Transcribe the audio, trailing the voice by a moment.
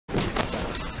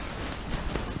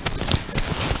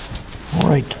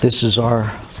right, this is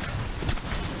our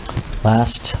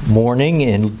last morning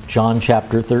in John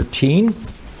chapter 13.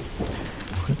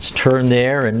 Let's turn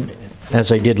there, and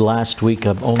as I did last week,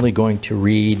 I'm only going to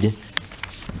read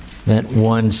that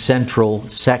one central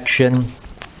section.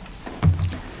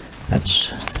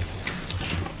 That's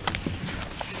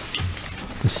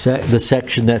the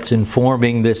section that's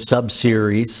informing this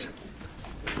sub-series.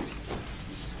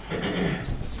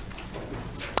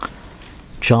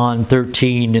 John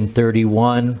 13 and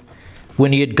 31.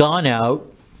 When he had gone out,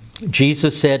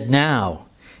 Jesus said, "Now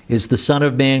is the Son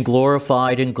of Man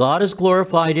glorified, and God is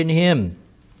glorified in him.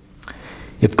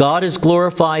 If God is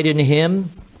glorified in him,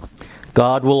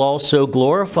 God will also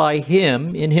glorify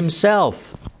him in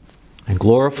himself, and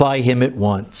glorify him at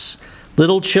once.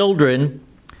 Little children,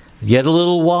 yet a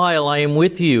little while I am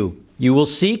with you. You will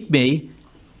seek me.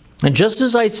 And just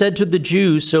as I said to the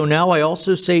Jews, so now I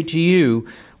also say to you,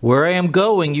 where I am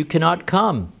going, you cannot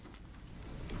come.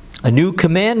 A new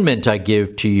commandment I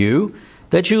give to you,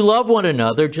 that you love one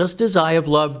another just as I have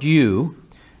loved you.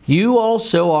 You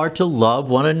also are to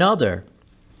love one another.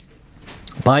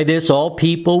 By this all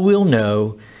people will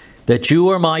know that you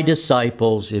are my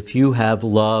disciples if you have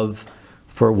love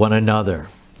for one another."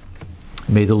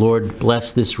 May the Lord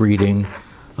bless this reading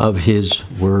of his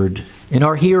word in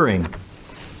our hearing.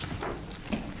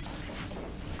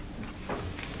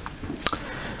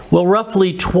 Well,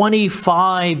 roughly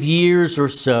 25 years or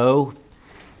so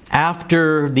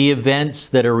after the events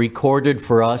that are recorded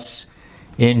for us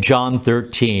in John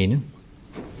 13,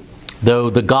 though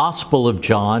the Gospel of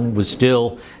John was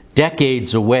still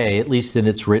decades away, at least in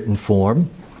its written form,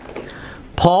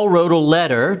 Paul wrote a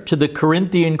letter to the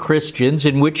Corinthian Christians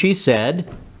in which he said,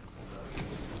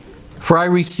 "For I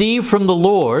received from the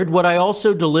Lord what I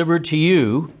also delivered to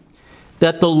you,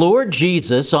 that the Lord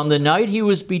Jesus, on the night he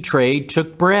was betrayed,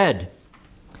 took bread.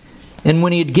 And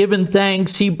when he had given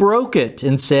thanks, he broke it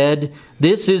and said,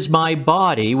 'This is my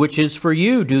body, which is for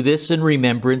you. Do this in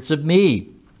remembrance of me.'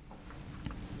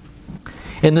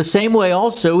 In the same way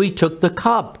also he took the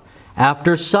cup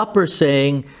after supper,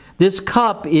 saying, 'This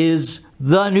cup is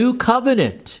the new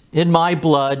covenant in my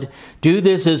blood. Do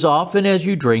this as often as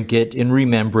you drink it in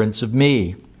remembrance of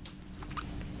me.'"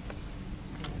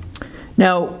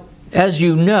 Now, as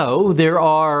you know, there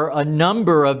are a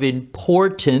number of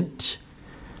important,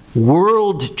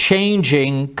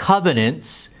 world-changing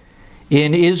covenants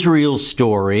in Israel's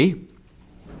story.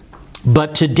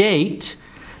 But to date,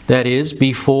 that is,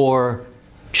 before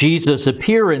Jesus'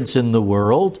 appearance in the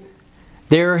world,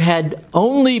 there had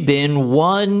only been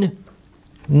one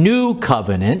new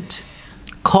covenant,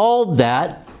 called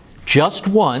that just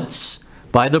once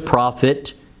by the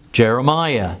prophet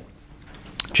Jeremiah.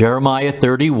 Jeremiah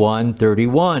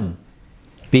 31:31.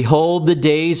 "Behold, the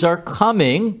days are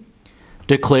coming,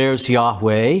 declares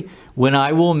Yahweh, when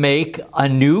I will make a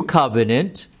new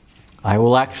covenant." I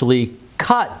will actually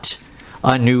cut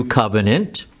a new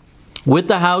covenant with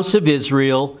the house of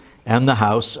Israel and the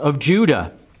house of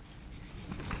Judah.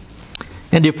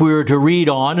 And if we were to read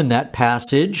on in that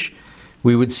passage,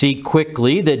 we would see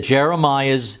quickly that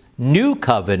Jeremiah's new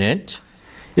covenant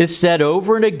is set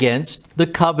over and against the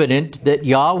covenant that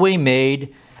Yahweh made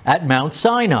at Mount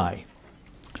Sinai,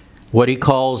 what he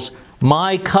calls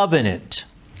my covenant,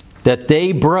 that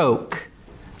they broke,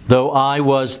 though I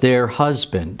was their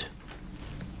husband.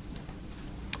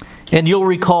 And you'll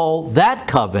recall that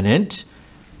covenant,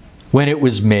 when it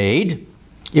was made,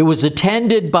 it was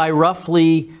attended by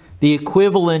roughly the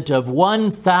equivalent of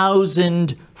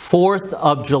 1,000 4th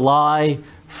of July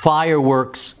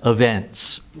fireworks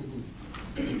events.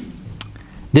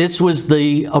 This was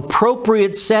the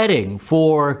appropriate setting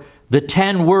for the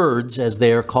 10 words, as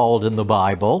they are called in the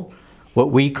Bible,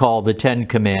 what we call the 10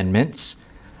 Commandments,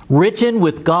 written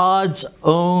with God's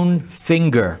own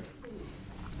finger.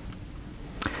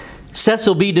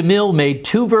 Cecil B. DeMille made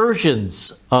two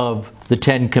versions of the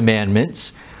 10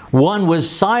 Commandments. One was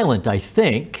silent, I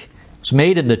think. It was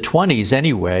made in the 20s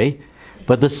anyway.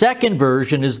 But the second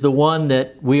version is the one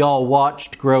that we all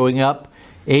watched growing up.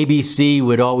 ABC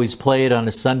would always play it on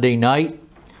a Sunday night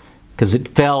because it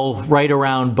fell right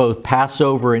around both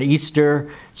Passover and Easter.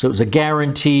 So it was a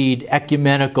guaranteed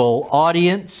ecumenical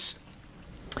audience.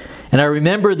 And I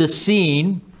remember the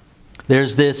scene.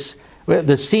 There's the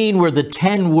scene where the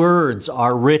 10 words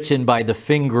are written by the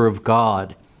finger of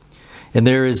God. And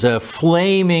there is a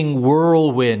flaming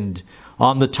whirlwind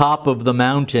on the top of the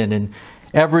mountain. And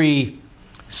every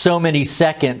so many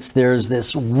seconds, there's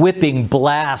this whipping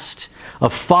blast, a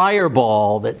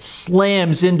fireball that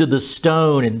slams into the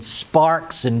stone and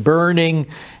sparks and burning.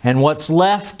 And what's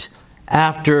left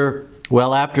after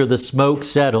the smoke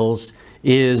settles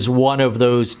is one of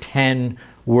those 10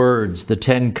 words, the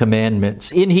 10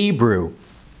 commandments in Hebrew.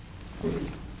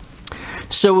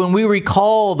 So when we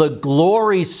recall the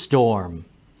glory storm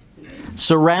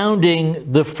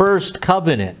surrounding the first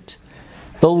covenant,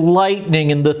 the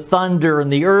lightning and the thunder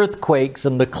and the earthquakes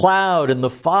and the cloud and the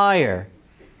fire,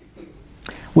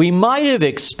 we might have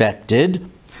expected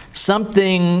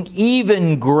something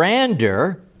even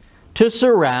grander to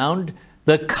surround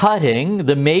the cutting,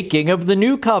 the making of the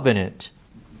new covenant.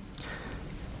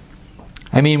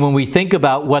 I mean, when we think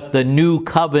about what the new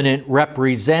covenant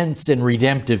represents in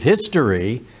redemptive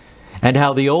history and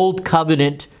how the old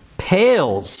covenant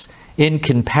pales in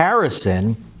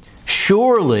comparison,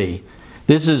 surely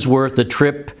this is worth a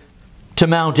trip to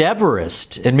Mount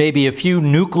Everest and maybe a few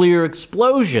nuclear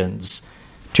explosions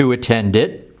to attend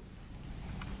it.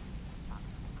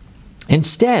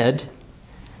 Instead,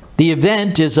 the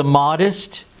event is a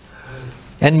modest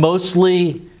and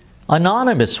mostly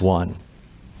anonymous one.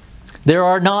 There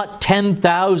are not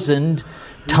 10,000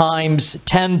 times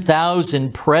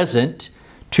 10,000 present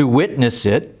to witness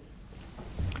it.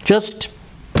 Just,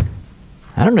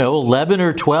 I don't know, 11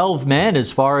 or 12 men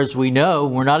as far as we know.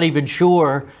 We're not even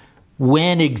sure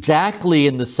when exactly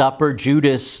in the supper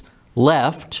Judas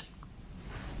left.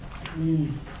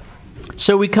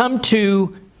 So we come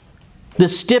to the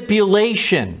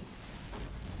stipulation,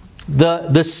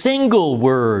 the single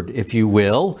word, if you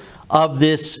will, of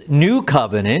this new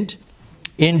covenant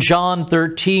in John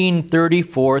 13,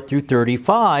 34 through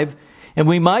 35. And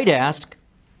we might ask,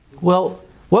 well,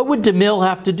 what would DeMille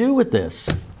have to do with this?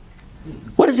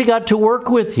 What has he got to work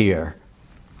with here?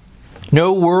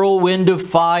 No whirlwind of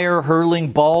fire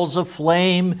hurling balls of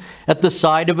flame at the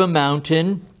side of a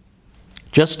mountain.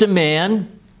 Just a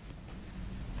man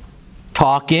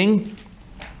talking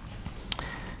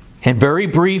and very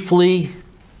briefly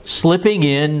slipping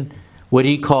in what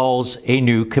he calls a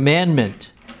new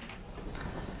commandment.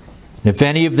 And if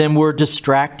any of them were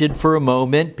distracted for a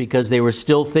moment because they were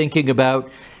still thinking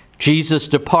about Jesus'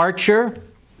 departure,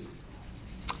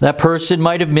 that person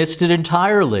might have missed it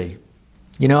entirely.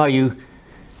 You know how you,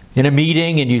 in a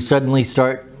meeting, and you suddenly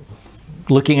start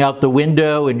looking out the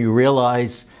window and you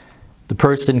realize the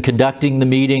person conducting the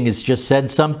meeting has just said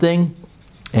something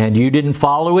and you didn't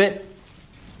follow it?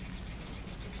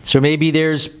 So maybe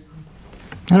there's,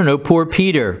 I don't know, poor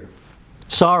Peter.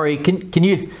 Sorry, can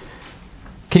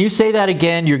you say that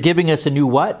again? You're giving us a new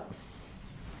what?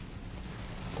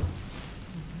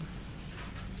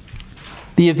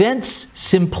 The event's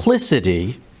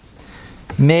simplicity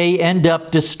may end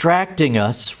up distracting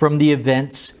us from the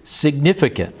event's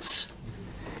significance.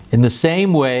 In the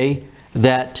same way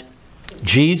that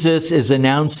Jesus is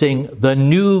announcing the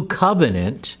new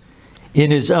covenant in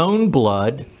his own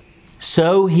blood,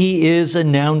 so he is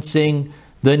announcing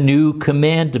the new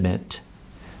commandment,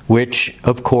 which,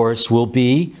 of course, will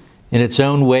be in its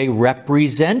own way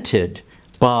represented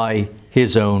by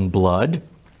his own blood.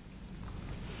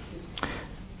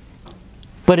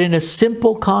 But in a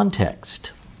simple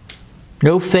context,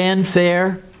 no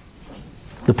fanfare,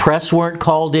 the press weren't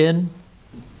called in,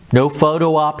 no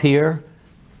photo op here.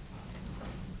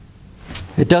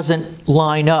 It doesn't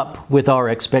line up with our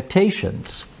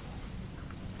expectations.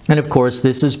 And of course,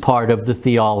 this is part of the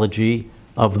theology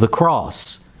of the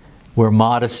cross, where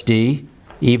modesty,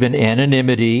 even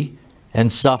anonymity,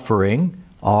 and suffering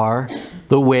are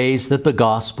the ways that the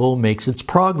gospel makes its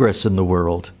progress in the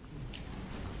world.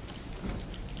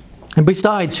 And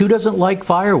besides, who doesn't like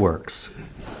fireworks?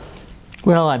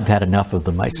 Well, I've had enough of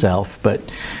them myself, but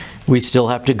we still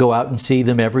have to go out and see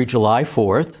them every July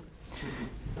 4th.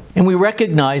 And we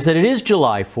recognize that it is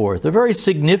July 4th, a very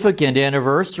significant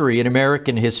anniversary in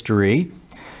American history.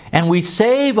 And we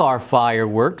save our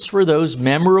fireworks for those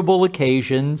memorable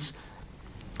occasions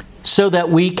so that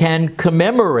we can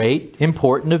commemorate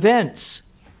important events.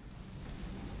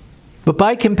 But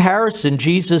by comparison,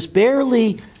 Jesus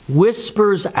barely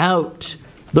whispers out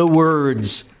the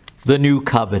words, the new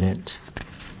covenant,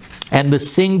 and the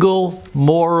single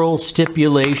moral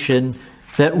stipulation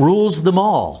that rules them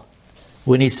all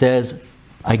when he says,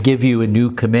 I give you a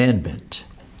new commandment,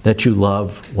 that you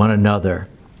love one another.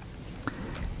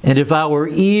 And if our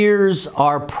ears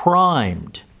are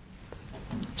primed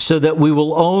so that we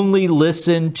will only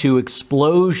listen to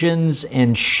explosions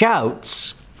and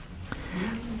shouts,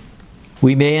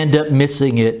 we may end up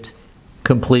missing it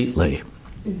completely.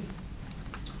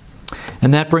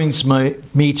 And that brings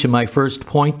me to my first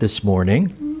point this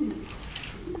morning.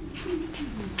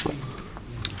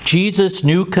 Jesus'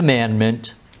 new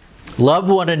commandment, love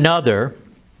one another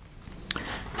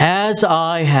as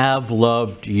I have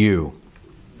loved you.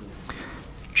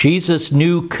 Jesus'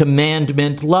 new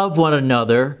commandment, love one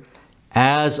another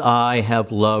as I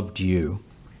have loved you.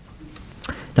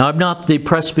 Now, I'm not the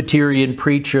Presbyterian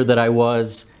preacher that I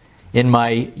was in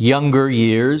my younger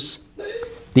years,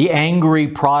 the angry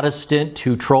Protestant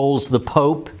who trolls the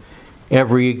Pope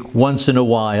every once in a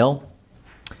while.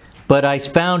 But I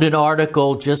found an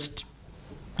article just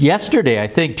yesterday, I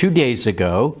think 2 days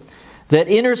ago, that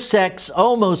intersects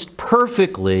almost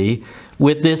perfectly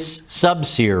with this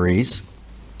subseries.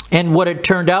 And what it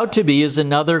turned out to be is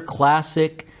another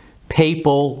classic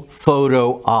papal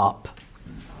photo op.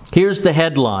 Here's the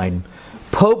headline: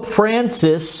 Pope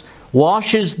Francis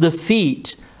washes the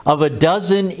feet of a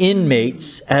dozen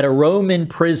inmates at a Roman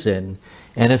prison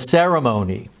in a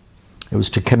ceremony. It was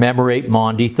to commemorate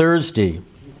Maundy Thursday.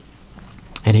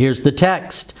 And here's the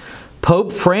text: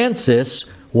 Pope Francis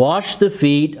washed the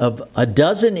feet of a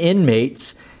dozen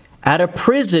inmates at a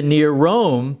prison near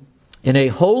Rome in a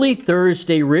Holy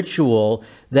Thursday ritual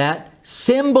that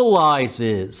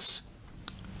symbolizes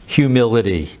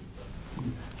humility.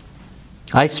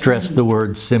 I stress the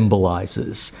word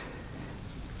symbolizes.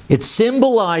 It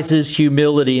symbolizes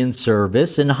humility and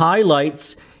service and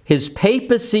highlights his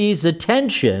papacy's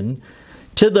attention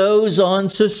to those on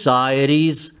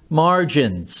society's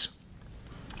margins.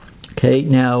 Okay,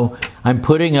 now I'm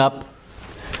putting up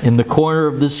in the corner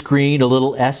of the screen a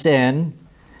little SN.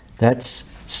 That's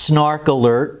snark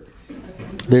alert.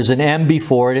 There's an M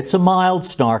before it. It's a mild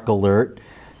snark alert.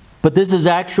 But this is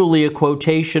actually a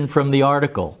quotation from the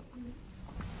article.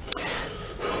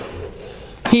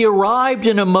 He arrived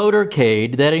in a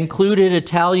motorcade that included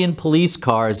Italian police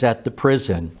cars at the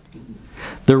prison.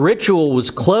 The ritual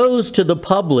was closed to the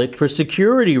public for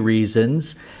security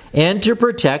reasons and to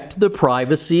protect the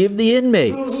privacy of the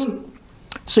inmates.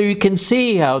 So you can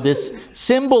see how this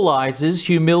symbolizes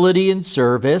humility and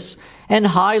service and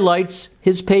highlights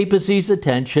his papacy's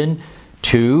attention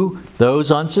to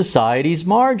those on society's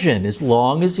margin, as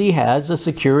long as he has a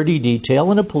security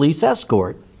detail and a police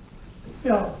escort.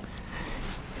 Yeah.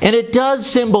 And it does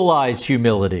symbolize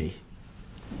humility.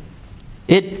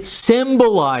 It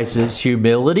symbolizes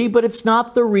humility, but it's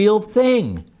not the real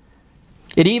thing.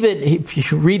 It even, if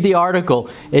you read the article,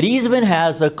 it even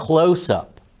has a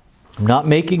close-up, I'm not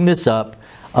making this up,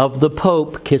 of the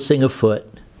Pope kissing a foot.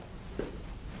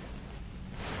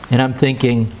 And I'm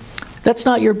thinking, that's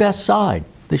not your best side.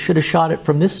 They should have shot it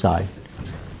from this side.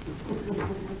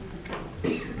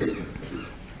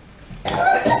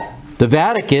 The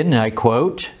Vatican, I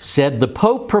quote, said the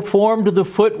Pope performed the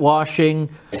foot washing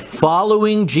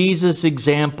following Jesus'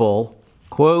 example,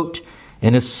 quote,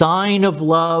 in a sign of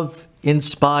love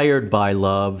inspired by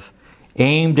love,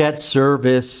 aimed at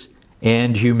service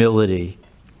and humility.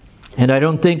 And I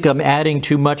don't think I'm adding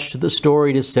too much to the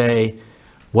story to say,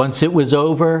 once it was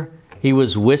over, he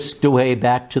was whisked away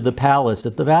back to the palace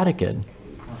at the Vatican.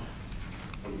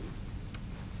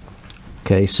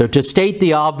 Okay, so to state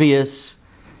the obvious,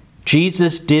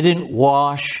 Jesus didn't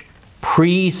wash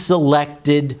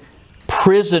pre-selected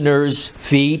prisoners'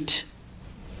 feet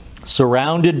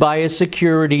surrounded by a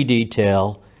security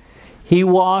detail. He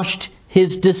washed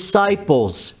his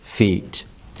disciples' feet,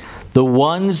 the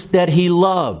ones that he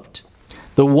loved,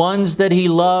 the ones that he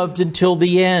loved until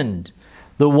the end,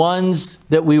 the ones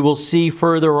that we will see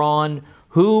further on,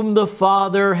 whom the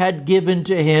Father had given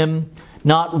to him,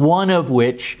 not one of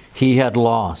which he had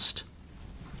lost.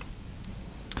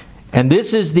 And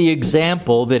this is the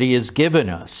example that he has given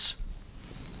us,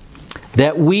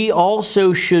 that we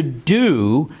also should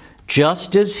do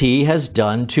just as he has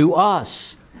done to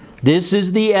us. This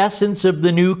is the essence of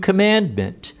the new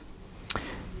commandment.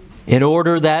 In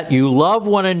order that you love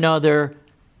one another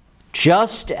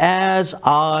just as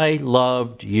I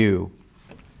loved you.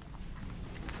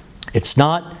 It's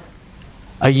not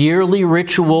a yearly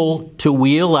ritual to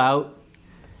wheel out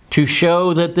to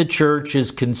show that the church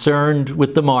is concerned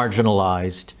with the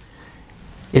marginalized.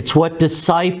 It's what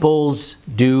disciples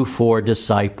do for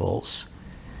disciples.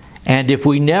 And if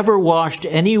we never washed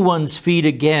anyone's feet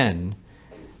again,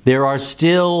 there are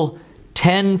still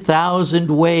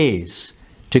 10,000 ways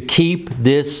to keep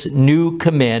this new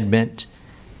commandment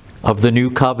of the new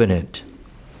covenant.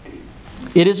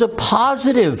 It is a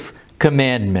positive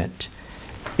commandment.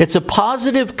 It's a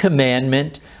positive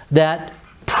commandment that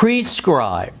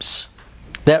prescribes,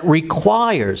 that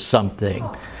requires something.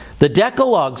 The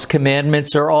Decalogue's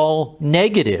commandments are all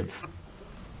negative.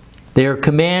 They are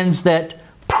commands that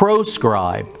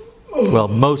proscribe. Well,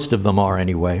 most of them are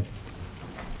anyway.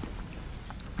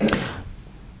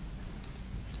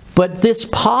 But this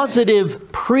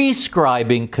positive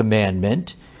prescribing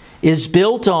commandment is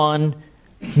built on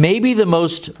maybe the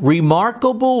most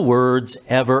remarkable words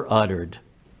ever uttered.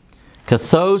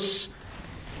 Kathos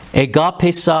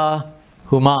agapesa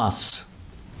humas.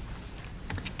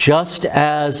 Just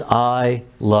as I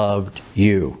loved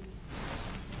you.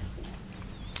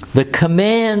 The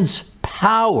command's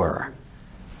power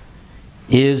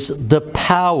is the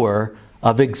power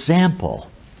of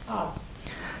example,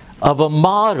 of a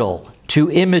model to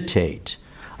imitate,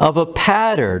 of a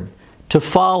pattern to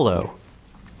follow.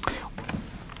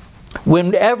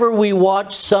 Whenever we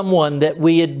watch someone that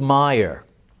we admire,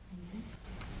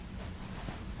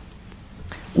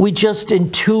 we just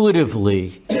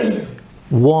intuitively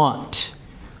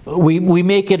we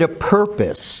make it a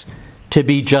purpose to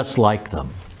be just like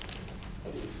them.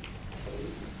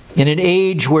 In an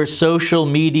age where social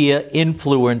media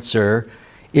influencer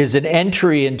is an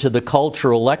entry into the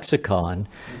cultural lexicon,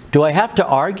 do I have to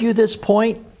argue this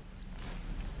point?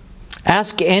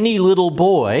 Ask any little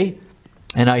boy,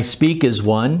 and I speak as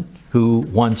one who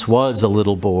once was a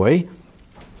little boy,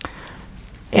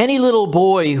 any little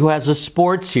boy who has a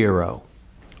sports hero,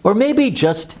 or maybe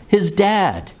just his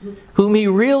dad, whom he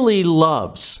really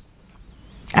loves.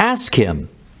 Ask him.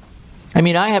 I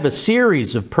mean, I have a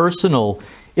series of personal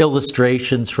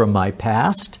illustrations from my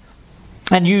past,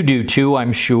 and you do too,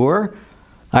 I'm sure.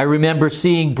 I remember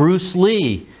seeing Bruce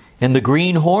Lee in The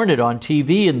Green Hornet on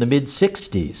TV in the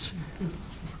mid-60s.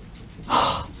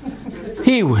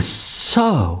 He was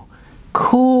so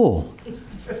cool.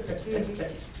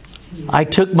 I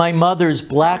took my mother's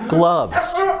black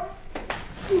gloves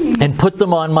and put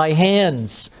them on my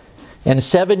hands. And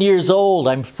 7 years old,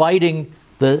 I'm fighting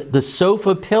the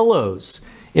sofa pillows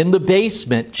in the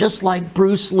basement, just like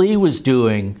Bruce Lee was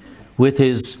doing with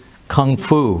his kung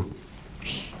fu.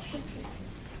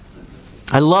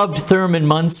 I loved Thurman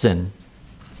Munson,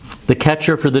 the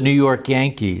catcher for the New York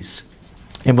Yankees.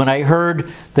 And when I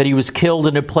heard that he was killed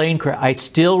in a plane crash, I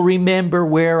still remember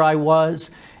where I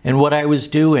was and what I was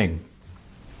doing.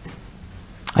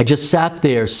 I just sat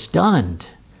there stunned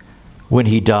when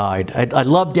he died. I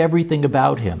loved everything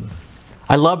about him.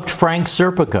 I loved Frank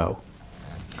Serpico,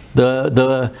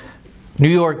 the New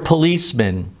York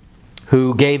policeman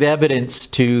who gave evidence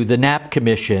to the Knapp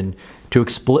Commission to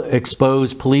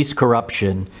expose police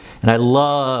corruption. And I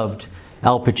loved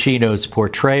Al Pacino's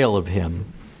portrayal of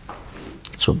him.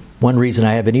 So one reason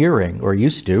I have an earring, or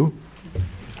used to.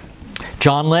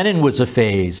 John Lennon was a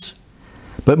phase.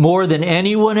 But more than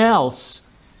anyone else,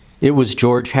 it was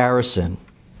George Harrison.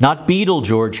 Not Beatle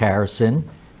George Harrison,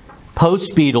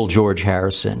 post-Beatle George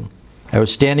Harrison. I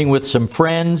was standing with some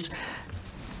friends.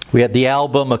 We had the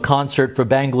album A Concert for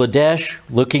Bangladesh,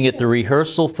 looking at the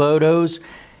rehearsal photos,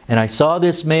 and I saw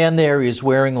this man there. He was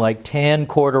wearing like tan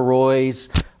corduroys,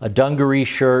 a dungaree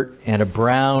shirt, and a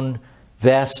brown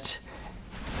vest.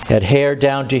 Had hair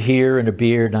down to here and a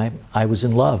beard, and I was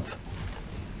in love.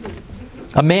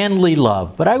 A manly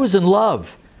love, but I was in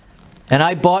love. And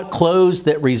I bought clothes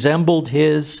that resembled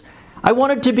his. I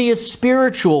wanted to be a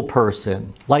spiritual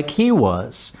person like he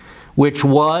was, which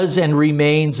was and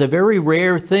remains a very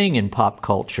rare thing in pop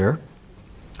culture.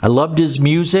 I loved his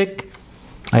music.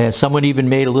 Someone even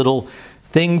made a little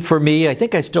thing for me. I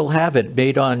think I still have it,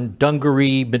 made on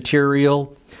dungaree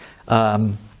material.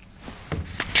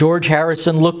 George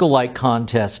Harrison look-alike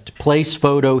contest, place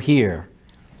photo here.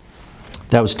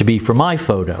 That was to be for my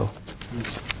photo.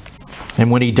 And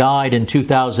when he died in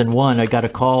 2001, I got a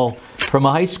call from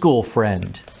a high school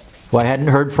friend who I hadn't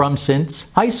heard from since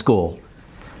high school,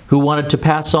 who wanted to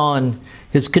pass on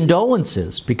his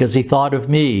condolences because he thought of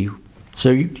me. So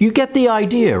you get the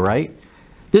idea, right?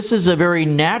 This is a very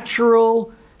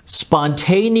natural,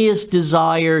 spontaneous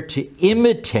desire to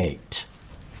imitate.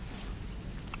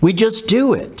 We just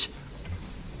do it.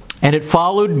 And it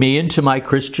followed me into my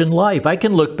Christian life. I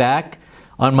can look back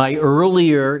on my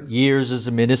earlier years as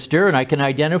a minister, and I can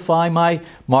identify my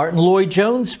Martin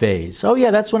Lloyd-Jones phase. Oh yeah,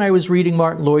 that's when I was reading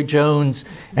Martin Lloyd-Jones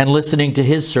and listening to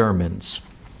his sermons.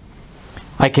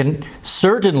 I can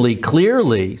certainly,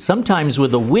 clearly, sometimes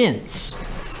with a wince,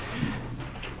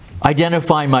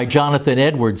 identify my Jonathan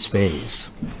Edwards phase.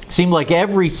 It seemed like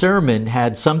every sermon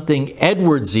had something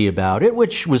Edwardsy about it,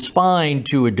 which was fine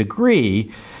to a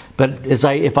degree, but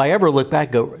if I ever look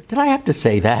back, go, did I have to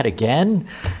say that again?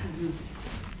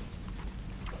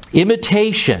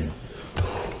 Imitation.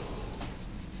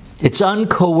 It's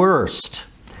uncoerced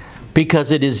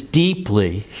because it is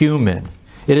deeply human.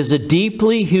 It is a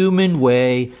deeply human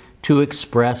way to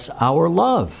express our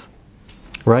love,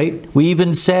 right? We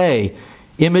even say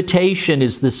imitation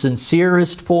is the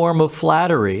sincerest form of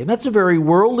flattery. And that's a very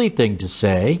worldly thing to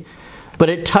say, but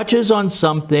it touches on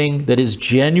something that is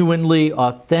genuinely,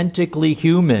 authentically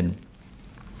human.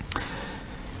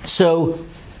 So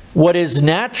what is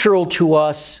natural to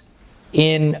us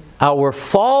in our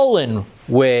fallen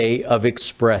way of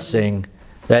expressing,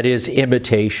 that is,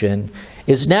 imitation,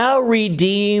 is now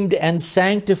redeemed and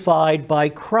sanctified by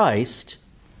Christ,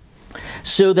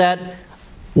 so that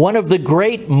one of the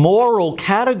great moral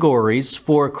categories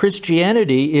for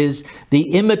Christianity is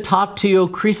the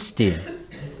imitatio Christi,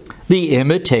 the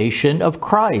imitation of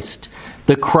Christ.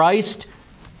 The Christ,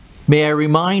 may I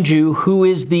remind you, who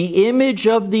is the image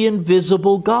of the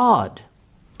invisible God.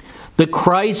 The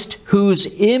Christ whose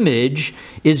image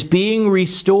is being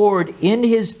restored in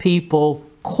his people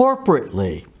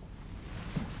corporately.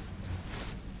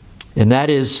 And that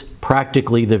is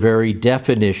practically the very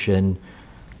definition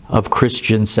of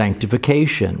Christian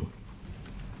sanctification.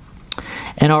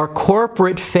 And our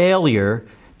corporate failure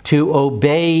to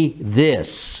obey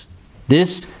this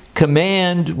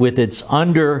command with its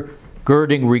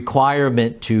undergirding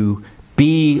requirement to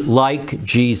be like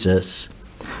Jesus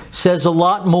says a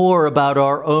lot more about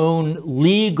our own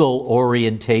legal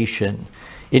orientation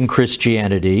in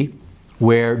Christianity,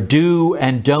 where do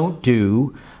and don't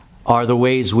do are the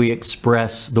ways we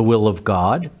express the will of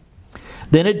God,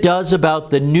 than it does about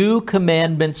the new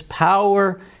commandment's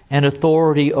power and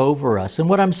authority over us. And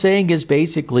what I'm saying is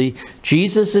basically,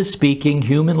 Jesus is speaking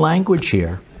human language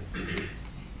here.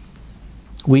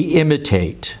 We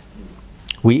imitate.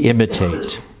 We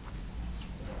imitate.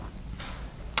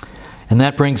 And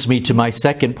that brings me to my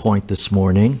second point this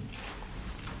morning.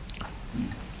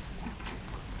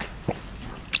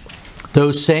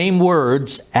 Those same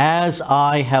words, "as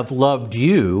I have loved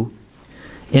you,"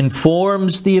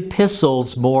 informs the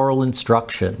epistle's moral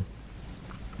instruction.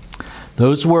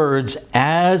 Those words,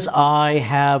 "as I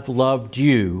have loved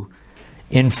you,"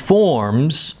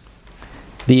 informs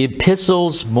the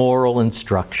epistle's moral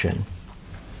instruction.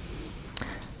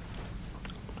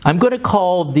 I'm going to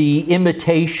call the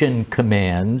imitation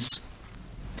commands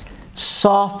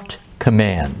soft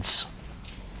commands.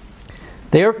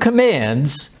 They are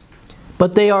commands,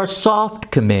 but they are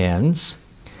soft commands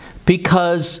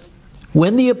because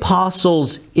when the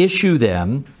apostles issue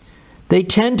them, they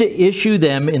tend to issue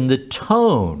them in the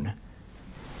tone,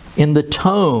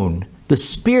 the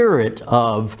spirit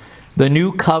of the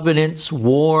new covenant's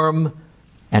warm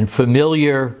and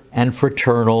familiar and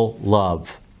fraternal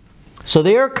love. So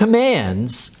they are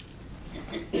commands,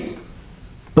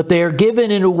 but they are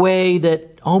given in a way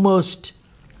that almost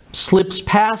slips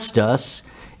past us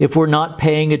if we're not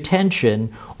paying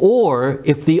attention, or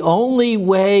if the only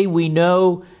way we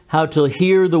know how to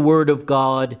hear the Word of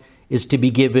God is to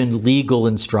be given legal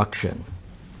instruction.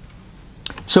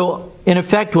 So, in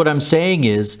effect, what I'm saying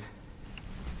is,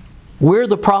 we're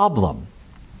the problem.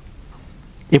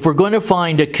 If we're going to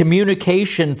find a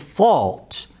communication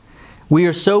fault, we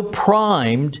are so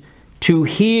primed to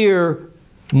hear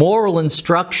moral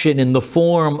instruction in the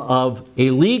form of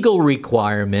a legal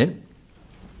requirement,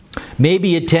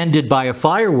 maybe attended by a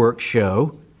fireworks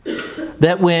show,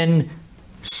 that when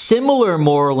similar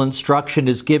moral instruction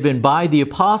is given by the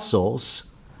apostles,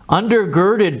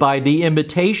 undergirded by the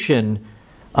imitation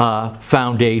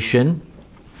foundation,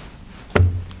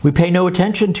 we pay no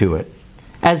attention to it,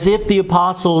 as if the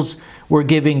apostles were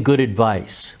giving good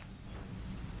advice.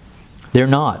 They're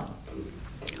not.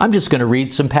 I'm just going to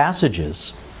read some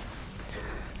passages.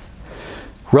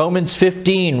 Romans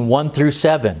 15, 1 through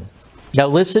 7. Now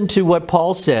listen to what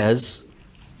Paul says,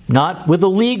 not with a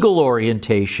legal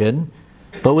orientation,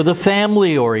 but with a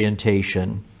family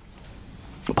orientation.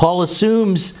 Paul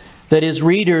assumes that his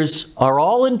readers are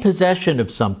all in possession of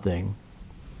something,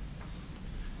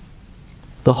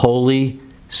 the Holy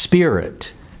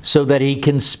Spirit, so that he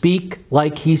can speak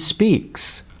like he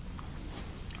speaks,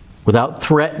 without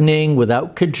threatening,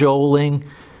 without cajoling,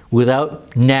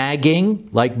 without nagging,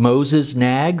 like Moses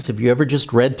nags. Have you ever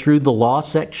just read through the law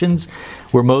sections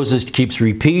where Moses keeps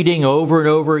repeating over and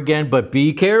over again, but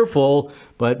be careful,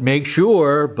 but make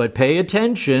sure, but pay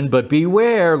attention, but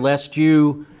beware lest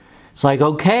you... It's like,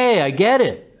 okay, I get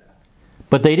it.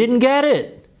 But they didn't get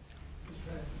it.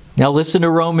 Now listen to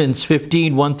Romans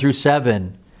 15, 1 through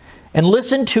 7. And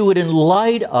listen to it in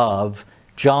light of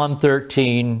John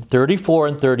 13, 34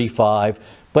 and 35,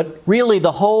 but really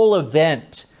the whole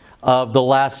event of the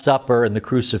Last Supper and the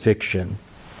crucifixion.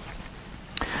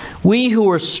 We who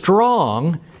are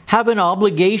strong have an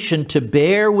obligation to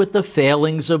bear with the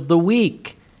failings of the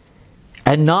weak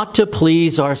and not to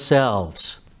please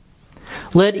ourselves.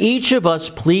 Let each of us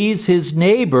please his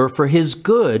neighbor for his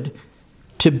good,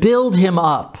 to build him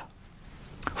up.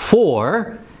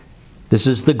 For, this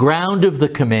is the ground of the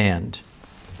command,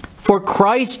 for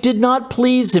Christ did not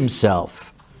please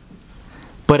himself.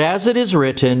 But as it is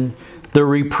written, the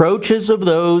reproaches of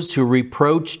those who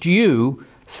reproached you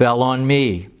fell on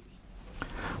me.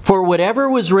 For whatever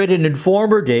was written in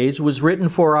former days was written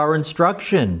for our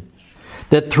instruction,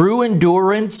 that through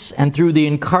endurance and through the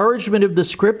encouragement of the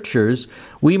Scriptures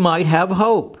we might have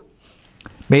hope.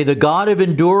 May the God of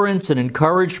endurance and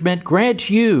encouragement grant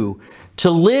you to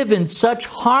live in such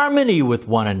harmony with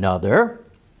one another,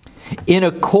 in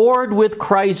accord with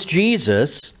Christ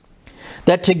Jesus,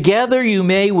 that together you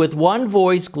may with one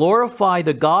voice glorify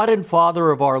the God and Father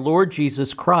of our Lord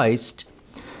Jesus Christ.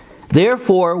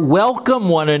 Therefore, welcome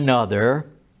one another,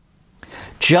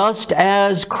 just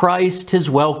as Christ has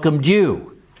welcomed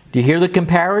you. Do you hear the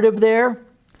comparative there?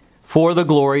 For the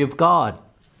glory of God.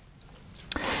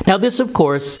 Now this, of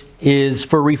course, is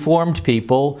for Reformed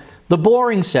people the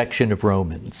boring section of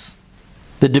Romans.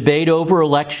 The debate over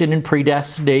election and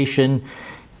predestination,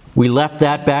 we left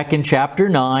that back in chapter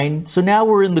 9, so now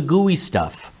we're in the gooey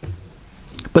stuff.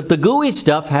 But the gooey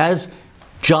stuff has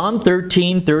John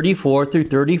 13, 34 through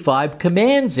 35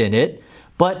 commands in it,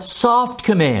 but soft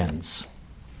commands.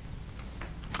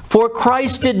 For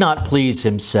Christ did not please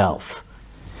himself.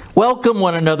 Welcome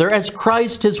one another as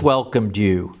Christ has welcomed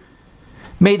you.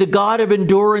 May the God of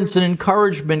endurance and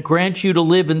encouragement grant you to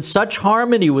live in such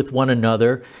harmony with one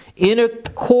another in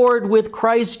accord with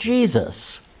Christ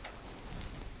Jesus.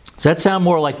 Does that sound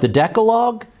more like the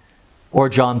Decalogue or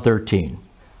John 13?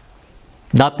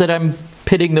 Not that I'm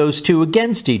pitting those two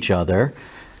against each other,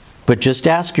 but just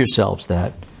ask yourselves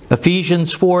that.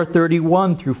 Ephesians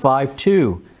 4:31 through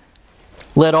 5:2.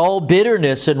 Let all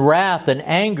bitterness and wrath and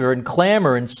anger and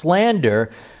clamor and slander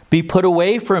be put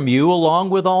away from you, along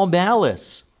with all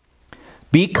malice.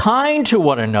 Be kind to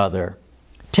one another,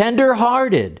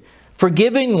 tender-hearted,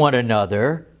 forgiving one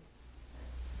another,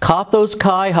 kathos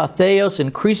kai hatheos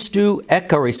and Christou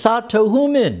ekarisato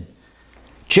humin,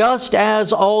 just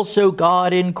as also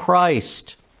God in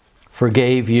Christ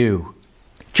forgave you.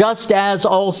 Just as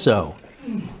also.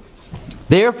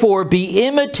 Therefore, be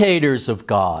imitators of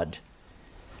God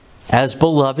as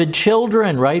beloved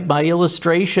children, right? My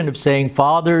illustration of saying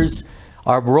fathers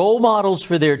are role models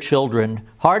for their children,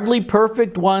 hardly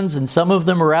perfect ones, and some of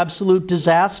them are absolute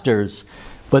disasters.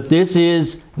 But this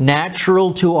is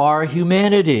natural to our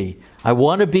humanity. I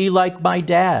want to be like my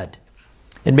dad.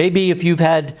 And maybe if you've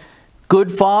had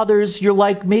good fathers, you're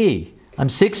like me. I'm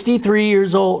 63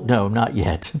 years old. No, not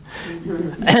yet.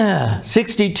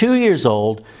 62 years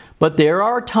old. But there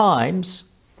are times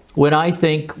when I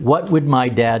think, what would my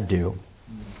dad do?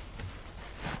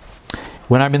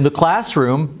 When I'm in the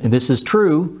classroom, and this is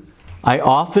true, I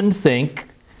often think,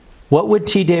 what would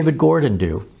T. David Gordon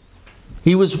do?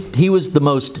 He was the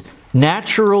most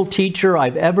natural teacher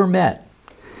I've ever met.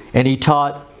 And he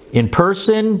taught in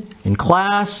person, in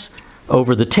class,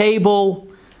 over the table,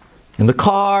 in the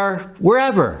car,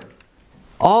 wherever.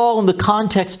 All in the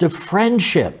context of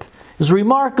friendship. It was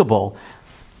remarkable.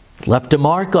 Left a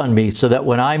mark on me so that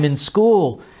when I'm in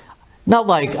school, not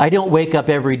like I don't wake up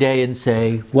every day and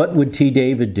say, what would T.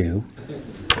 David do?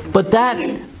 But that,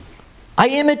 I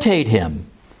imitate him.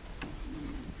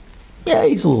 Yeah,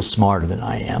 he's a little smarter than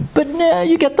I am, but nah,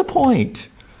 you get the point.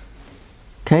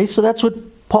 Okay, so that's what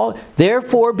Paul,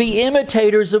 therefore be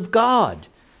imitators of God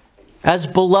as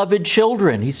beloved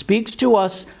children. He speaks to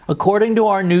us according to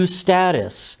our new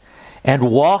status,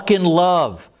 and walk in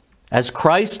love as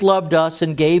Christ loved us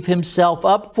and gave himself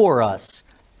up for us.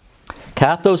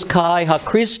 Kathos kai ha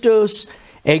Christos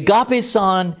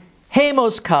agapesan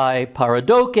hemos kai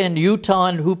paradoken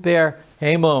euton huper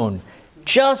hemon.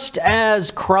 Just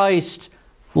as Christ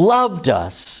loved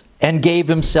us and gave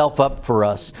himself up for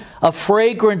us, a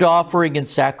fragrant offering and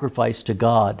sacrifice to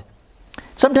God.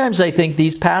 Sometimes I think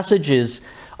these passages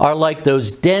are like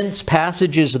those dense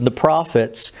passages in the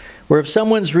prophets, where if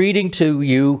someone's reading to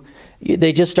you,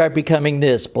 they just start becoming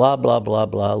this, blah, blah, blah,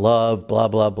 blah, love, blah,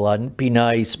 blah, blah, be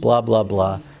nice, blah, blah,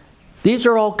 blah. These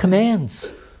are all commands.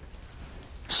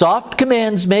 Soft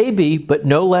commands maybe, but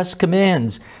no less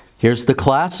commands. Here's the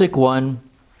classic one.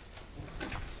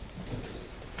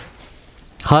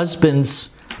 Husbands,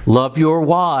 love your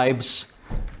wives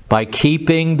by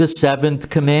keeping the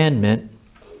seventh commandment.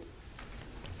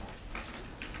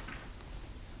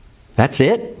 That's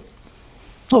it?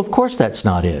 Oh, of course that's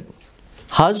not it.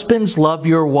 Husbands, love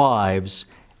your wives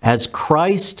as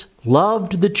Christ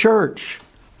loved the church.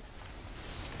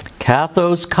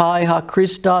 Kathos kai ha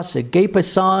Christos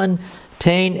agapesan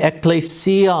tein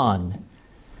ekklesion.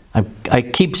 I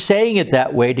keep saying it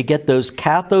that way to get those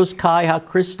kathos kai ha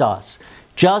Christos,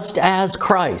 just as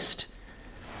Christ,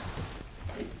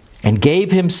 and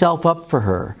gave himself up for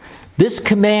her. This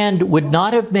command would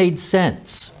not have made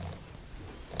sense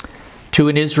to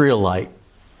an Israelite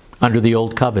under the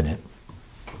Old Covenant,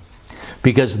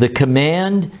 because the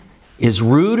command is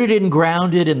rooted and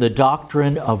grounded in the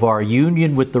doctrine of our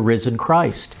union with the risen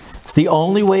Christ. It's the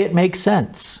only way it makes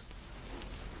sense.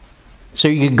 So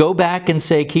you can go back and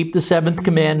say, keep the seventh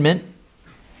commandment.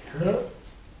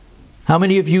 How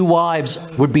many of you wives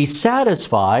would be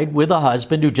satisfied with a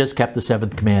husband who just kept the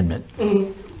seventh commandment?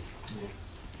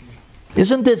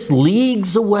 Isn't this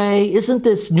leagues away? Isn't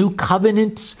this new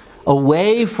covenant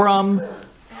away from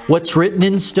what's written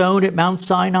in stone at Mount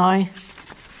Sinai?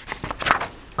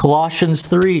 Colossians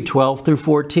 3, 12 through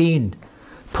 14.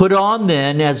 Put on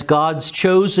then as God's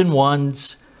chosen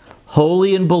ones,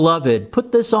 holy and beloved.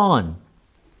 Put this on.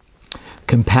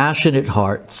 Compassionate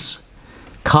hearts,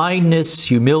 kindness,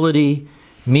 humility,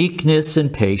 meekness,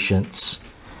 and patience,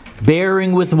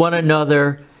 bearing with one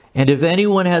another, and if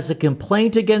anyone has a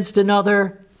complaint against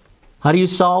another, how do you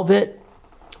solve it?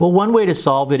 Well, one way to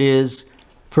solve it is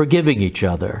forgiving each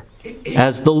other.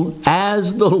 As the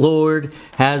Lord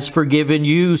has forgiven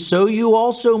you, so you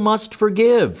also must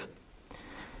forgive.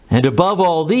 And above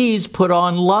all these, put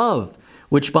on love,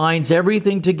 which binds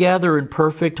everything together in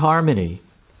perfect harmony.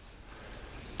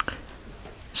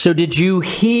 So did you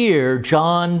hear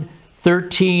John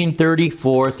 13,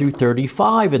 34 through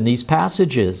 35 in these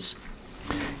passages?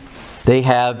 They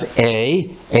have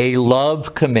a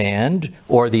love command,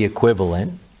 or the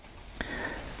equivalent.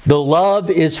 The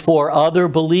love is for other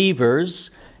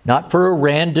believers, not for a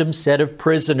random set of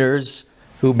prisoners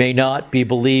who may not be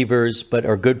believers but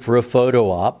are good for a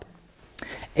photo op.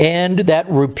 And that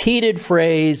repeated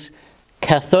phrase,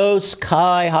 kathos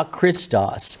kai ha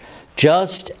Christos,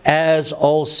 just as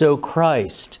also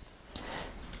Christ.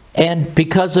 And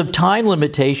because of time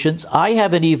limitations, I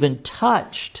haven't even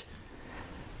touched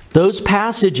those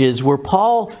passages where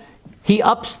Paul, he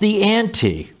ups the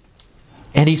ante.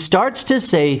 And he starts to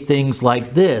say things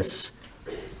like this: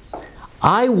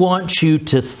 I want you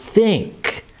to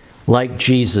think like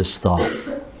Jesus thought.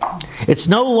 It's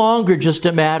no longer just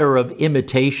a matter of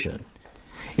imitation.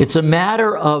 It's a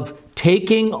matter of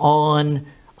taking on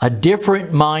a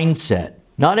different mindset.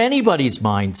 Not anybody's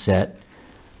mindset,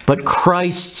 but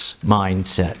Christ's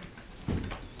mindset.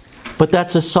 But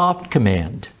that's a soft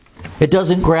command. It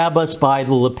doesn't grab us by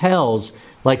the lapels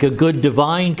like a good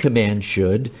divine command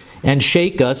should, and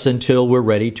shake us until we're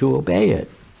ready to obey it.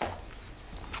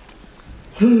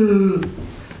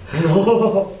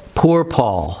 Poor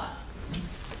Paul.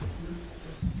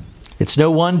 It's no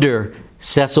wonder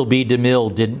Cecil B.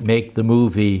 DeMille didn't make the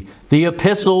movie The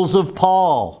Epistles of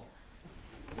Paul.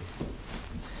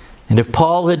 And if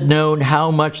Paul had known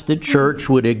how much the church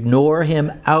would ignore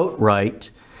him outright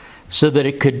so that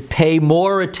it could pay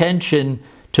more attention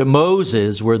to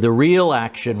Moses, where the real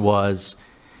action was,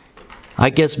 I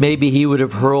guess maybe he would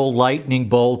have hurled lightning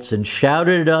bolts and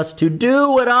shouted at us to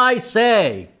do what I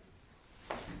say.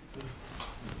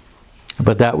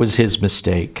 But that was his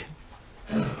mistake.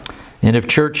 And if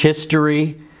church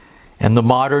history and the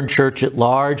modern church at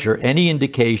large are any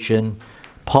indication,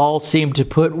 Paul seemed to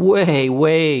put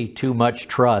way too much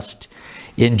trust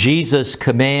in Jesus'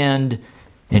 command,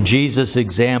 in Jesus'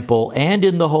 example, and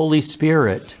in the Holy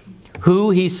Spirit,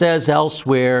 who, he says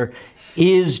elsewhere,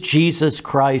 is Jesus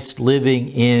Christ living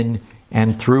in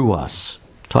and through us.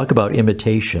 Talk about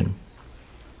imitation.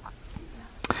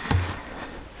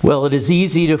 Well, it is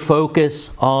easy to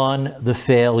focus on the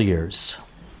failures.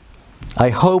 I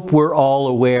hope we're all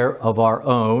aware of our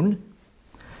own,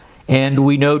 and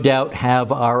we no doubt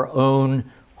have our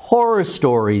own horror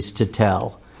stories to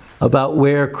tell about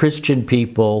where Christian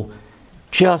people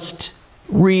just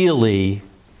really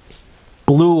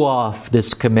blew off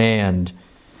this command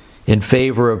in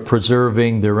favor of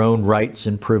preserving their own rights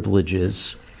and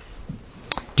privileges.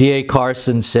 D.A.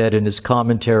 Carson said in his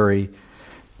commentary,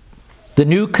 "The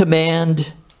new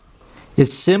command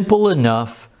is simple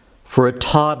enough for a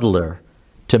toddler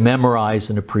to memorize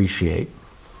and appreciate,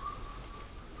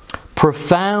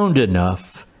 profound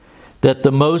enough that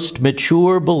the most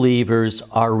mature believers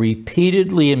are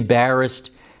repeatedly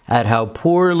embarrassed at how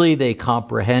poorly they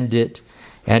comprehend it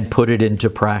and put it into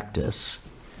practice."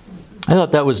 I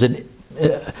thought that was an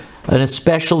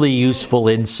especially useful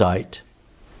insight.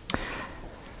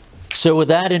 So with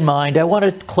that in mind, I want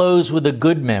to close with a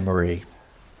good memory.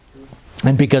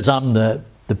 And because I'm the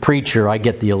preacher, I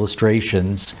get the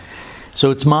illustrations.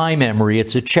 So it's my memory.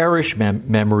 It's a cherished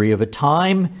memory of a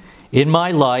time in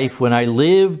my life when I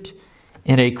lived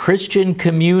in a Christian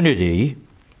community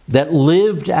that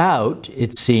lived out,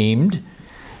 it seemed,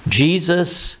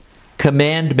 Jesus'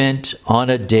 commandment on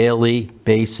a daily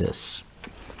basis.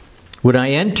 When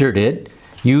I entered it,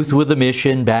 Youth with a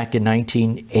Mission back in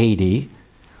 1980,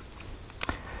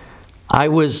 I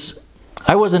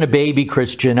wasn't a baby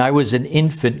Christian, I was an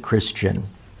infant Christian.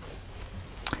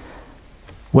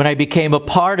 When I became a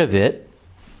part of it,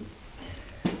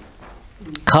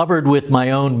 covered with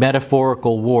my own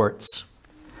metaphorical warts.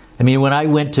 I mean, when I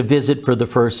went to visit for the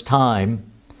first time,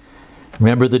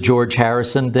 remember the George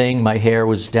Harrison thing? My hair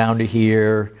was down to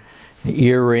here, an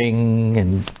earring,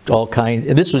 and all kinds.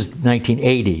 And this was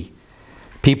 1980.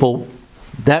 People,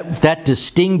 that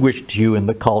distinguished you in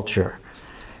the culture.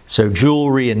 So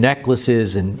jewelry and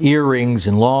necklaces and earrings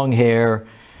and long hair.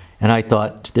 And I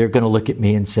thought, they're going to look at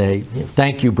me and say,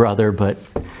 thank you, brother, but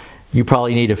you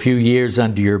probably need a few years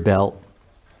under your belt.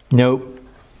 Nope.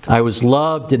 I was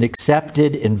loved and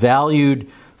accepted and valued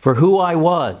for who I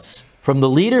was, from the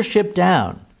leadership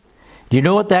down. Do you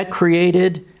know what that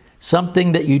created?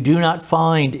 Something that you do not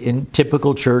find in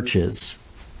typical churches.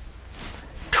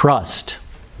 Trust.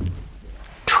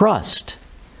 Trust.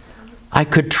 I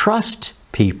could trust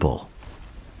people.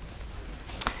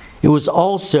 It was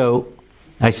also,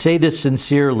 I say this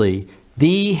sincerely,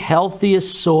 the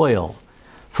healthiest soil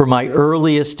for my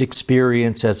earliest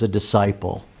experience as a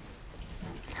disciple.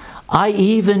 I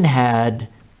even had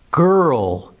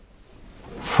girl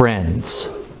friends.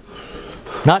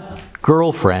 Not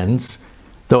girlfriends,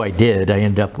 though I did. I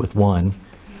ended up with one.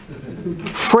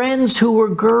 Friends who were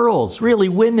girls, really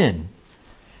women.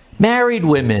 Married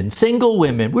women, single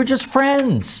women. We're just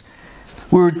friends.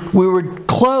 We were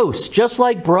close, just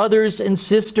like brothers and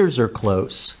sisters are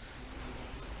close.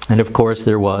 And of course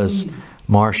there was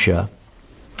Marcia.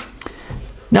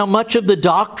 Now, much of the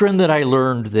doctrine that I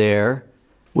learned there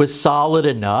was solid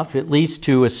enough, at least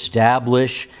to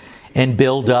establish and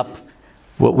build up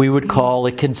what we would call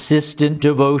a consistent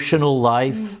devotional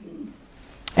life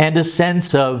and a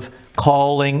sense of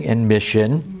calling and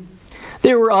mission.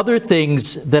 There were other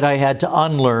things that I had to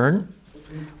unlearn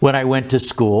when I went to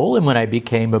school and when I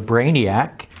became a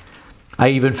brainiac. I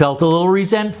even felt a little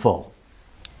resentful,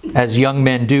 as young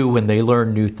men do when they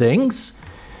learn new things.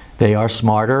 They are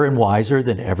smarter and wiser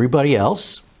than everybody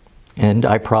else. And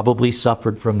I probably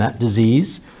suffered from that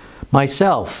disease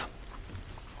myself.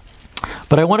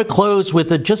 But I want to close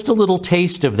with just a little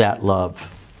taste of that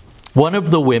love. One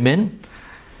of the women,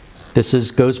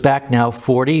 goes back now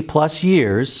 40 plus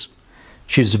years,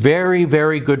 she's a very,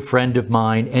 very good friend of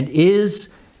mine and is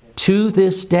to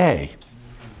this day.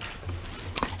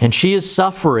 And she is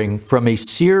suffering from a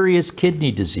serious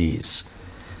kidney disease,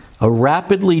 a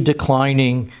rapidly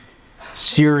declining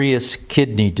serious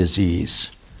kidney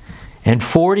disease. And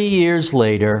 40 years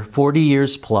later, 40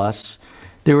 years plus,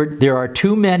 there are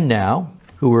two men now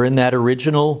who were in that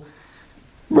original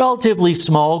relatively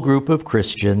small group of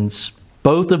Christians,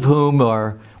 both of whom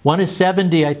are, one is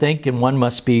 70, I think, and one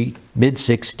must be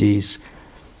mid-60s,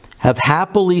 have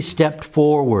happily stepped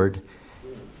forward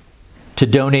to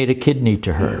donate a kidney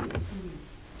to her.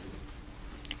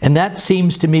 And that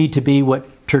seems to me to be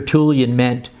what Tertullian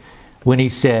meant when he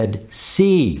said,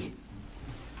 see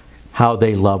how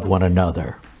they love one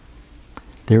another.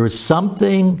 There was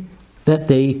something that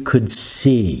they could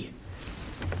see.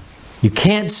 You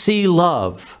can't see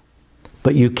love,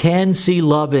 but you can see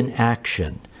love in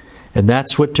action. And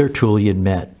that's what Tertullian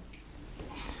meant.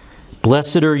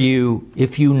 Blessed are you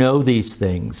if you know these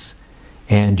things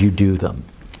and you do them.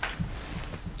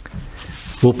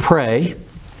 We'll pray,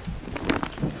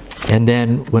 and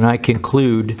then when I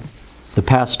conclude the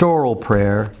pastoral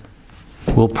prayer,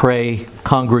 we'll pray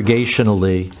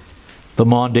congregationally the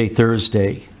Maundy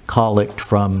Thursday collect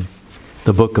from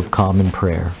the Book of Common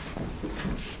Prayer.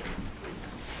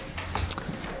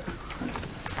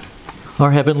 Our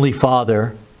Heavenly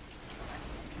Father,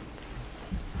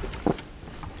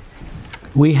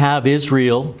 we have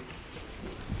Israel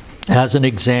as an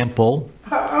example.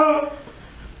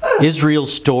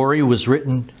 Israel's story was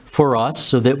written for us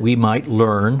so that we might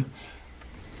learn.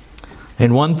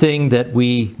 And one thing that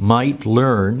we might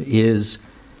learn is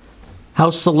how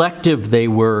selective they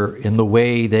were in the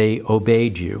way they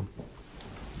obeyed you.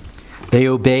 They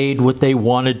obeyed what they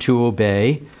wanted to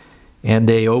obey, and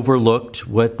they overlooked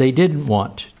what they didn't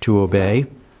want to obey.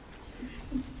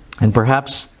 And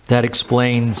perhaps that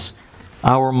explains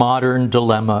our modern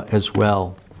dilemma as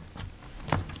well.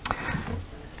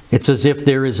 It's as if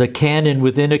there is a canon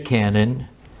within a canon,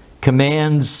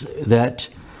 commands that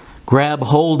grab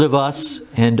hold of us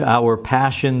and our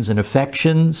passions and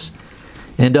affections,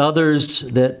 and others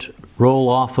that roll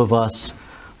off of us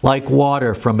like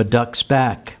water from a duck's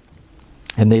back,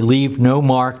 and they leave no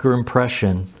mark or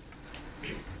impression.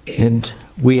 And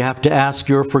we have to ask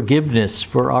your forgiveness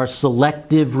for our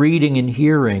selective reading and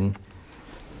hearing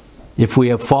if we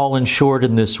have fallen short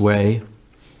in this way.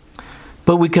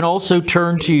 But we can also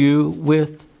turn to you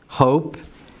with hope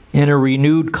and a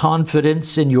renewed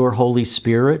confidence in your Holy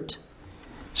Spirit,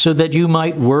 so that you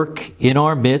might work in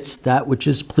our midst that which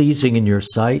is pleasing in your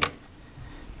sight,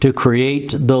 to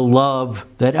create the love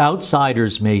that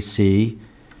outsiders may see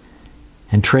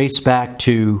and trace back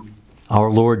to our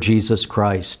Lord Jesus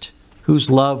Christ, whose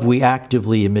love we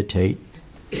actively imitate.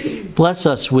 Bless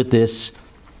us with this,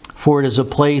 for it is a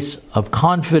place of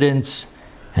confidence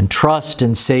and trust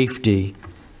and safety,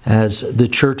 as the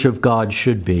Church of God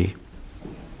should be.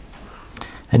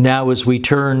 And now as we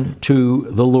turn to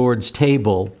the Lord's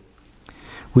table,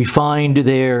 we find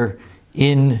there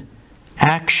in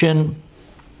action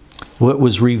what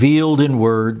was revealed in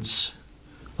words,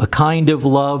 a kind of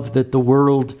love that the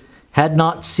world had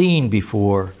not seen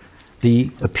before, the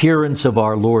appearance of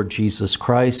our Lord Jesus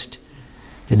Christ.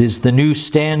 It is the new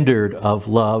standard of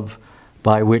love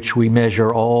by which we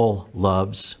measure all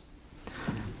loves.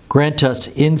 Grant us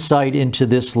insight into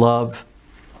this love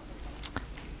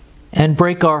and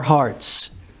break our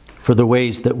hearts for the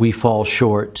ways that we fall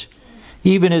short,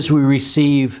 even as we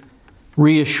receive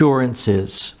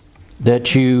reassurances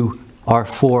that you are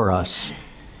for us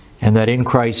and that in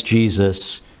Christ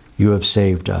Jesus you have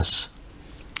saved us.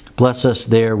 Bless us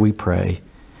there, we pray,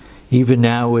 even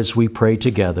now as we pray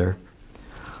together.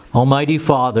 Almighty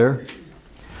Father,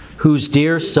 whose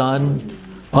dear Son,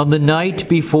 on the night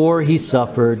before he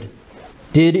suffered,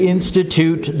 did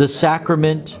institute the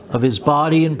sacrament of his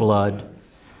body and blood,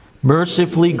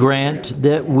 mercifully grant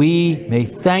that we may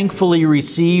thankfully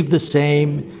receive the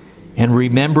same in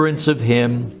remembrance of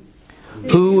him,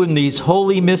 who in these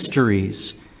holy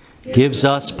mysteries gives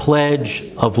us pledge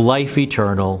of life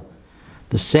eternal,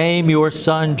 the same your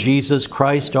Son, Jesus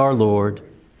Christ our Lord,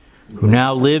 who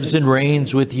now lives and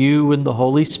reigns with you in the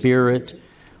Holy Spirit,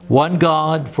 one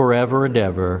God, forever and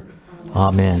ever.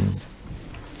 Amen.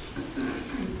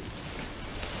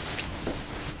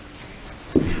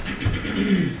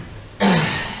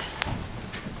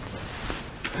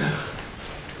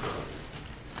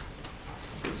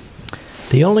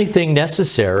 The only thing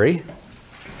necessary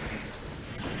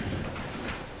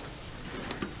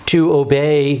to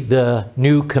obey the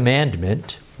new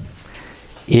commandment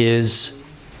is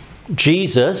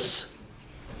Jesus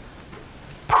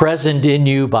present in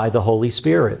you by the Holy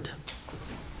Spirit.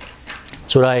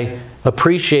 That's what I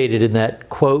appreciated in that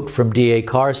quote from D.A.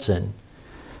 Carson.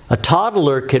 A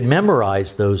toddler can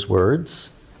memorize those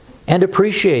words and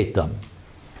appreciate them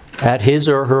at his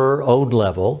or her own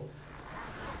level.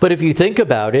 But if you think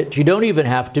about it, you don't even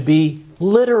have to be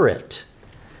literate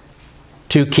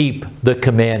to keep the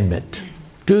commandment,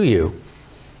 do you?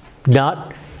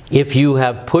 Not if you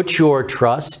have put your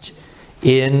trust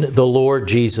in the Lord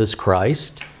Jesus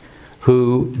Christ,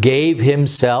 who gave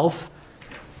himself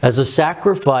as a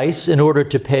sacrifice in order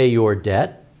to pay your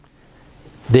debt.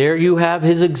 There you have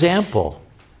his example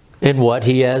in what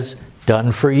he has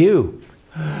done for you.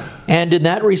 And in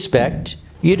that respect,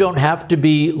 you don't have to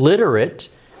be literate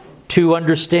to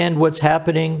understand what's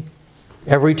happening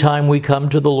every time we come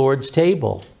to the Lord's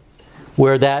table,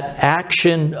 where that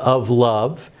action of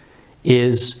love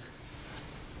is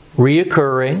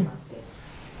reoccurring,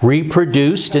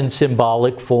 reproduced in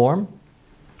symbolic form,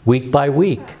 week by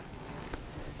week.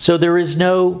 So there is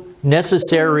no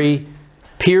necessary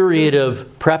period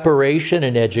of preparation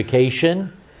and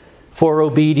education for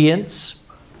obedience.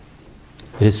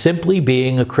 It is simply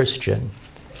being a Christian,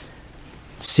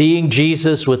 seeing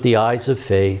Jesus with the eyes of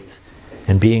faith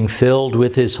and being filled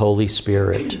with his Holy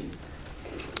Spirit.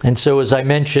 And so, as I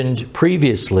mentioned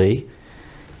previously,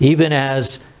 even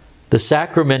as the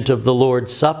sacrament of the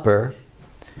Lord's Supper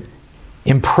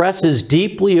impresses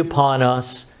deeply upon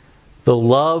us the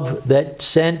love that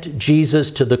sent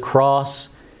Jesus to the cross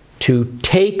to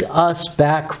take us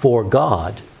back for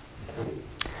God,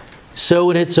 so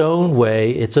in its own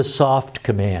way, it's a soft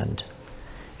command.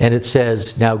 And it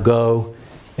says, now go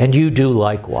and you do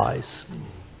likewise.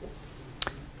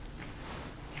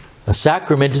 A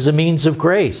sacrament is a means of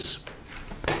grace.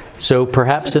 So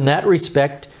perhaps in that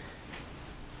respect,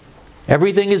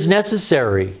 everything is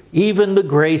necessary, even the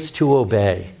grace to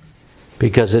obey,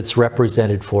 because it's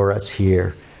represented for us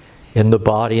here in the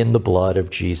body and the blood of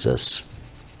Jesus.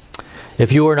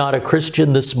 If you are not a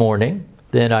Christian this morning,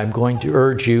 then I'm going to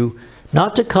urge you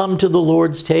not to come to the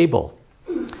Lord's table,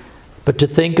 but to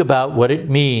think about what it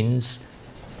means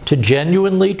to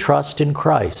genuinely trust in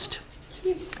Christ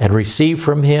and receive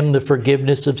from him the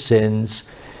forgiveness of sins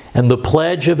and the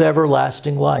pledge of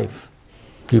everlasting life.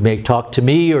 You may talk to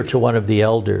me or to one of the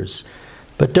elders,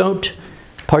 but don't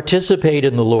participate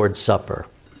in the Lord's Supper.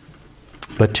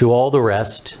 But to all the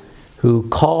rest who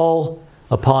call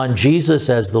upon Jesus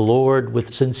as the Lord with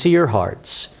sincere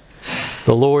hearts,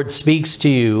 the Lord speaks to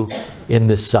you in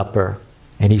this supper,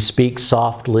 and he speaks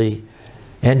softly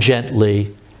and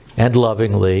gently and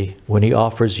lovingly when he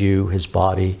offers you his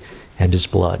body and his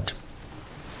blood.